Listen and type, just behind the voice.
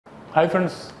Hi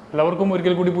friends, എല്ലാവർക്കും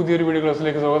ഒരിക്കൽ കൂടി പുതിയൊരു വീഡിയോ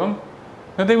ക്ലാസ്സിലേക്ക് സ്വാഗതം.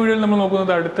 ഇന്നത്തെ വീഡിയോയിൽ നമ്മൾ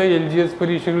നോക്കുന്നത് അടുത്ത LGS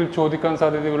പരീക്ഷകളിൽ ചോദിക്കാൻ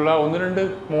സാധ്യതയുള്ള ഒന്ന് രണ്ട്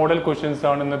മോഡൽ ക്വസ്റ്റ്യൻസ്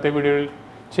ആണ് ഇന്നത്തെ വീഡിയോയിൽ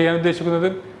ചെയ്യാൻ ഉദ്ദേശിക്കുന്നത്.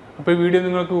 അപ്പോൾ ഈ വീഡിയോ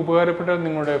നിങ്ങൾക്ക് ഉപകാരപ്പെട്ടാൽ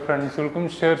നിങ്ങളുടെ ഫ്രണ്ട്സുകൾക്കും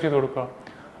ഷെയർ ചെയ്ത് കൊടുക്കുക.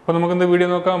 അപ്പോൾ നമുക്ക് ഇന്നത്തെ വീഡിയോ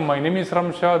നോക്കാം. My name is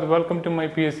Ramshad. Welcome to my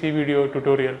PSC video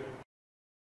tutorial.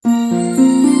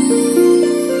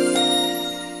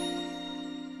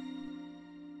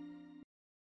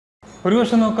 ഒരു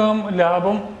ക്വസ്റ്റ്യൻ നോക്കാം.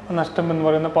 ലാഭം നഷ്ടം എന്ന്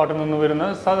പറയുന്ന പാട്ടിൽ നിന്ന് വരുന്ന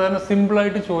സാധാരണ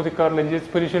സിമ്പിളായിട്ട് ചോദിക്കാറുള്ള LGS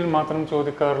പരീക്ഷയിൽ മാത്രം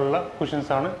ചോദിക്കാറുള്ള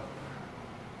ക്വസ്റ്റ്യൻസ് ആണ്.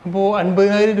 അപ്പോൾ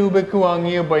 50,000 രൂപയ്ക്ക്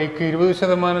വാങ്ങിയ ബൈക്ക്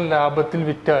 20% ലാഭത്തിൽ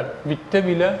വിറ്റാൽ വിറ്റ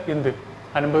വില എന്ത്?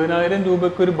 50,000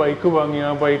 രൂപയ്ക്ക് ഒരു ബൈക്ക് വാങ്ങിയ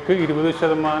ആ ബൈക്ക്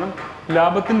 20%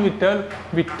 ലാഭത്തിൽ വിറ്റാൽ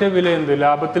വിറ്റ വില എന്ത്?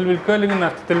 ലാഭത്തിൽ വിൽക്കുക അല്ലെങ്കിൽ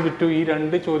നഷ്ടത്തിൽ വിറ്റു? ഈ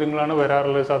രണ്ട് ചോദ്യങ്ങളാണ്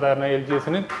വരാറുള്ളത് സാധാരണ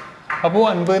LGSന്. അപ്പോൾ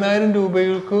 50,000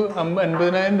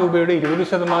 രൂപയുടെ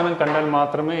 20% കണ്ടാൽ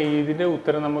മാത്രമേ ഇതിൻ്റെ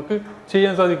ഉത്തരം നമുക്ക്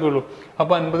ചെയ്യാൻ സാധിക്കുകയുള്ളൂ.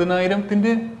 അപ്പോൾ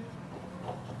 50,000ത്തിൻ്റെ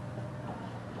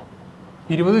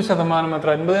 20% എത്ര?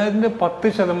 50,000ത്തിൻ്റെ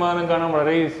 10% കാണാൻ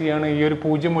വളരെ ഈസിയാണ്. ഈ ഒരു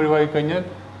 0 ഒഴിവാക്കി കഴിഞ്ഞാൽ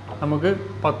നമുക്ക്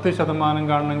 10%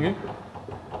 കാണണമെങ്കിൽ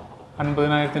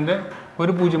 50,000ത്തിൻ്റെ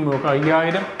ഒരു 0 നോക്കാം.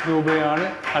 5,000 രൂപയാണ്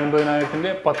 50,000ത്തിൻ്റെ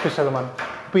 10%.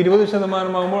 അപ്പോൾ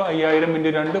 20% ആകുമ്പോൾ 5,000 ×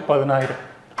 2 10,000.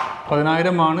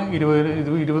 10,000 ആണ്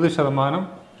 20%.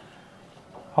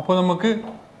 അപ്പോൾ നമുക്ക്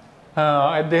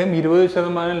അദ്ദേഹം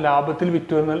 20% ലാഭത്തിൽ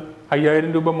വിറ്റു എന്നാൽ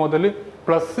 5,000 രൂപ മുതൽ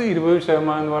പ്ലസ്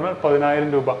 20% എന്ന് പറഞ്ഞാൽ 10,000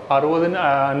 രൂപ.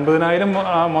 50,000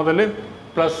 മുതൽ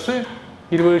പ്ലസ്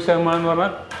 20% എന്ന്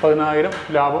പറഞ്ഞാൽ 10,000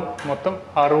 ലാഭം. മൊത്തം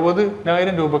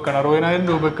 60,000 രൂപക്കാണ്. 60,000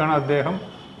 രൂപക്കാണ് അദ്ദേഹം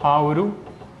ആ ഒരു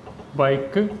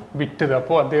ബൈക്ക് വിറ്റത്.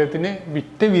 അപ്പോൾ അദ്ദേഹത്തിന്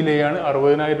വിറ്റ വിലയാണ്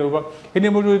 60,000 രൂപ. ഇനി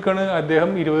നമ്മൾ ചോദിക്കുകയാണ് അദ്ദേഹം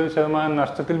 20%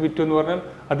 നഷ്ടത്തിൽ വിറ്റു എന്ന് പറഞ്ഞാൽ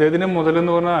അദ്ദേഹത്തിൻ്റെ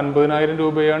മുതലെന്ന് പറഞ്ഞാൽ 50,000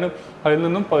 രൂപയാണ്. അതിൽ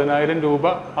നിന്നും 10,000 രൂപ,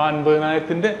 ആ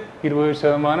 50,000ത്തിൻ്റെ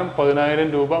 20% 10,000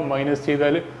 രൂപ മൈനസ്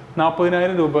ചെയ്താൽ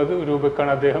 40,000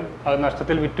 രൂപക്കാണ് അദ്ദേഹം അത്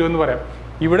നഷ്ടത്തിൽ വിറ്റു എന്ന് പറയാം.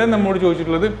 ഇവിടെ നമ്മോട്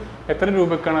ചോദിച്ചിട്ടുള്ളത് എത്ര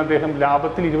രൂപക്കാണ് അദ്ദേഹം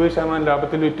ലാഭത്തിൽ 20%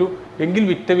 ലാഭത്തിൽ വിറ്റു എങ്കിൽ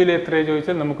വിറ്റ വില എത്രയാണ്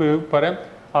ചോദിച്ചാൽ നമുക്ക് പറയാം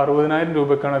 60,000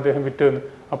 രൂപക്കാണ് അദ്ദേഹം വിറ്റതെന്ന്.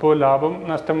 അപ്പോൾ ലാഭം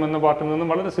നഷ്ടം എന്ന പാട്ടിൽ നിന്നും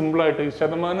വളരെ സിമ്പിളായിട്ട്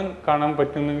ശതമാനം കാണാൻ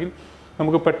പറ്റുന്നെങ്കിൽ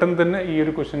നമുക്ക് പെട്ടെന്ന് തന്നെ ഈ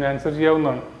ഒരു ക്വസ്റ്റ്യൻ ആൻസർ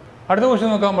ചെയ്യാവുന്നതാണ്. അടുത്ത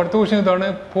ക്വസ്റ്റ്യൻ നോക്കാം. അടുത്ത ക്വസ്റ്റ്യൻ ഇതാണ്.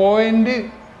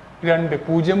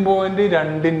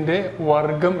 0.2ൻ്റെ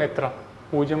വർഗം എത്ര?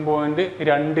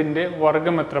 0.2ൻ്റെ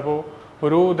വർഗം എത്ര? അപ്പോൾ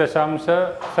ഒരു ദശാംശ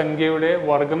സംഖ്യയുടെ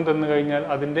വർഗം തന്നു കഴിഞ്ഞാൽ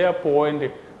അതിൻ്റെ ആ പോയിന്റ്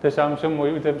ദശാംശ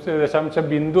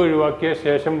ബിന്ദു ഒഴിവാക്കിയ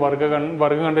ശേഷം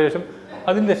വർഗം കണ്ട ശേഷം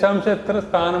അതിൽ ദശാംശം എത്ര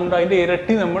സ്ഥാനമുണ്ട് അതിൻ്റെ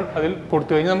ഇരട്ടി നമ്മൾ അതിൽ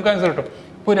കൊടുത്തു കഴിഞ്ഞാൽ നമുക്ക് ആൻസർ കിട്ടും.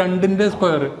 ഇപ്പോൾ 2ൻ്റെ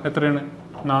സ്ക്വയർ എത്രയാണ്?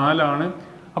 4 ആണ്.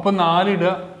 അപ്പോൾ 4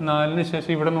 ഇടുക. 4ന്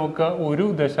ശേഷം ഇവിടെ നോക്കുക ഒരു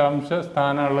ദശാംശ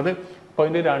സ്ഥാനമുള്ളത്. അപ്പോൾ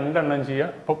അതിൻ്റെ 2 എണ്ണം ചെയ്യുക.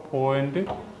 അപ്പോൾ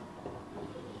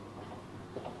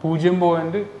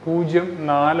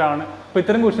 0.04 ആണ്. അപ്പോൾ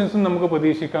ഇത്തരം ക്വസ്റ്റ്യൻസും നമുക്ക്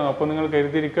പ്രതീക്ഷിക്കാം. അപ്പോൾ നിങ്ങൾ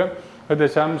കരുതിയിരിക്കുക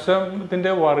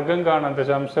ദശാംശത്തിൻ്റെ വർഗം കാണാം,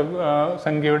 ദശാംശ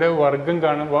സംഖ്യയുടെ വർഗം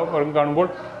കാണുമ്പോൾ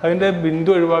അതിൻ്റെ ബിന്ദു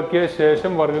ഒഴിവാക്കിയ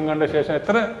ശേഷം വർഗം കണ്ട ശേഷം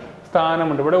എത്ര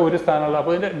സ്ഥാനമുണ്ട്? ഇവിടെ ഒരു സ്ഥാനമുള്ള.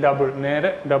 അപ്പോൾ ഇതിൻ്റെ നേരെ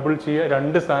ഡബിൾ ചെയ്യുക.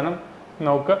 2 സ്ഥാനം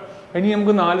നോക്കുക. ഇനി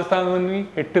നമുക്ക് 4 സ്ഥാനം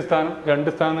 8 സ്ഥാനം, 2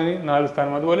 സ്ഥാനം 4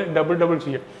 സ്ഥാനം, അതുപോലെ ഡബിൾ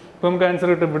ചെയ്യുക. അപ്പോൾ നമുക്ക് ആൻസർ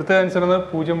കിട്ടും. ഇവിടുത്തെ ആൻസർ എന്നത്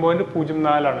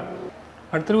 0.04 ആണ്.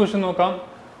 അടുത്തൊരു ക്വസ്റ്റ്യൻ നോക്കാം.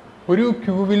 ഒരു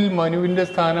ക്യൂവിൽ മനുവിൻ്റെ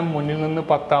സ്ഥാനം മുന്നിൽ നിന്ന്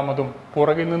 10ാമതും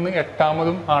പുറകിൽ നിന്ന്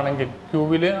 8ാമതും ആണെങ്കിൽ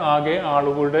ക്യൂവിലെ ആകെ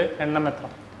ആളുകളുടെ എണ്ണം എത്ര?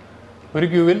 ഒരു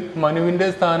ക്യൂവിൽ മനുവിൻ്റെ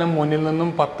സ്ഥാനം മുന്നിൽ നിന്നും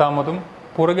 10ാമതും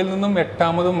പുറകിൽ നിന്നും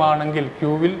 8ാമതും ആണെങ്കിൽ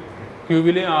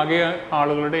ക്യൂവിലെ ആകെ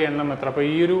ആളുകളുടെ എണ്ണം എത്ര? അപ്പോൾ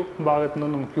ഈ ഒരു ഭാഗത്തു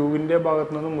നിന്നും ക്യൂവിൻ്റെ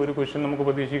ഭാഗത്തു നിന്നും ഒരു ക്വസ്റ്റ്യൻ നമുക്ക്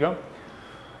പ്രതീക്ഷിക്കാം.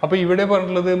 അപ്പോൾ ഇവിടെ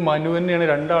പറഞ്ഞിട്ടുള്ളത് മനു തന്നെയാണ്.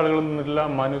 2 ആളുകൾ നിന്നിട്ടുള്ള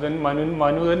മനു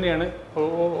തന്നെയാണ്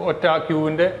ഒറ്റ ആ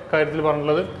ക്യൂവിൻ്റെ കാര്യത്തിൽ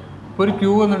പറഞ്ഞിട്ടുള്ളത്. ഒരു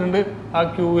ക്യൂ വന്നിട്ടുണ്ട്. ആ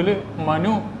ക്യൂവിൽ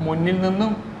മനു മുന്നിൽ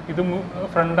നിന്നും, ഇത്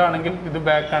ഫ്രണ്ട് ആണെങ്കിൽ ഇത്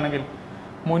ബാക്ക് ആണെങ്കിൽ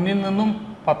മുന്നിൽ നിന്നും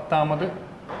 10ാമത്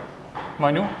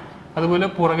മനു, അതുപോലെ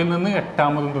പുറകിൽ നിന്ന്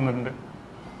 8ാമതും തന്നിട്ടുണ്ട്.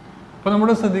 അപ്പോൾ നമ്മൾ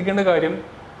ശ്രദ്ധിക്കേണ്ട കാര്യം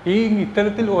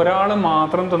ഇത്തരത്തിൽ ഒരാൾ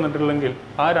മാത്രം തന്നിട്ടുള്ളെങ്കിൽ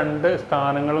ആ 2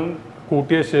 സ്ഥാനങ്ങളും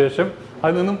കൂട്ടിയ ശേഷം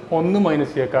അതിൽ നിന്നും 1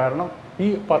 മൈനസ് ചെയ്യുക. കാരണം ഈ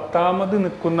 10ാമത്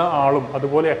നിൽക്കുന്ന ആളും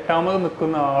അതുപോലെ 8ാമത്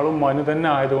നിൽക്കുന്ന ആളും മനു തന്നെ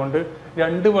ആയതുകൊണ്ട്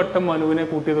 2 വട്ടം മനുവിനെ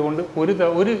കൂട്ടിയത് കൊണ്ട്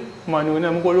ഒരു മനുവിനെ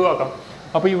നമുക്ക് ഒഴിവാക്കാം.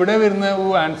 അപ്പോൾ ഇവിടെ വരുന്ന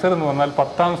ആൻസർ എന്ന് പറഞ്ഞാൽ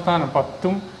 10ാം സ്ഥാനം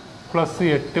 10 +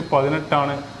 8 18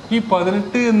 ആണ്. ഈ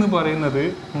 18 എന്ന് പറയുന്നത്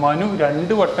മനു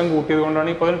 2 വട്ടം കൂട്ടിയത് കൊണ്ടാണ്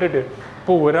ഈ 18.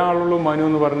 ഇപ്പോൾ ഒരാളുള്ളൂ മനു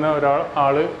എന്ന് പറഞ്ഞ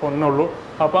ആള് ഒന്നുള്ളൂ.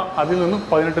 അപ്പോൾ അതിൽ നിന്നും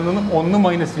 18ൽ നിന്നും 1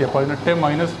 മൈനസ് ചെയ്യുക.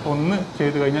 18 - 1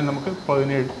 ചെയ്ത് കഴിഞ്ഞാൽ നമുക്ക്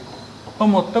 17. അപ്പോൾ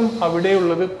മൊത്തം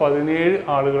അവിടെയുള്ളത് 17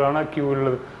 ആളുകളാണ് ആ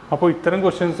ക്യൂവിലുള്ളത്. അപ്പോൾ ഇത്തരം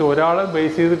ക്വസ്റ്റ്യൻസ് ഒരാളെ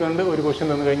ബേസ് ചെയ്ത് കണ്ട് ഒരു ക്വസ്റ്റ്യൻ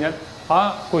തന്നു കഴിഞ്ഞാൽ ആ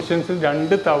ക്വസ്റ്റ്യൻസിൽ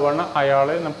 2 തവണ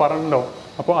അയാളെ പറഞ്ഞിട്ടുണ്ടാവും.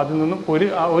 അപ്പോൾ അതിൽ നിന്നും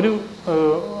ഒരു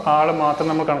ആളെ മാത്രം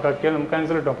നമ്മൾ കണക്കാക്കിയാൽ നമുക്ക്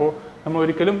ആൻസർ കിട്ടും. അപ്പോൾ നമ്മൾ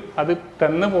ഒരിക്കലും അത്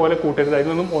തന്നെ പോലെ കൂട്ടരുത്. അതിൽ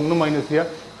നിന്നും 1 മൈനസ് ചെയ്യുക.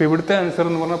 അപ്പോൾ ഇവിടുത്തെ ആൻസർ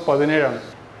എന്ന് പറഞ്ഞാൽ 17 ആണ്.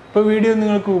 ഇപ്പോൾ വീഡിയോ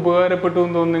നിങ്ങൾക്ക് ഉപകാരപ്പെട്ടു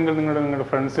എന്ന് തോന്നുന്നെങ്കിൽ നിങ്ങളുടെ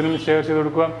ഫ്രണ്ട്സിനും ഷെയർ ചെയ്ത്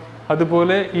കൊടുക്കുക.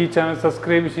 അതുപോലെ ഈ ചാനൽ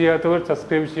സബ്സ്ക്രൈബ് ചെയ്യാത്തവർ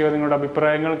സബ്സ്ക്രൈബ് ചെയ്യുക. നിങ്ങളുടെ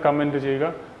അഭിപ്രായങ്ങൾ കമൻറ്റ്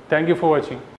ചെയ്യുക. Thank you for watching.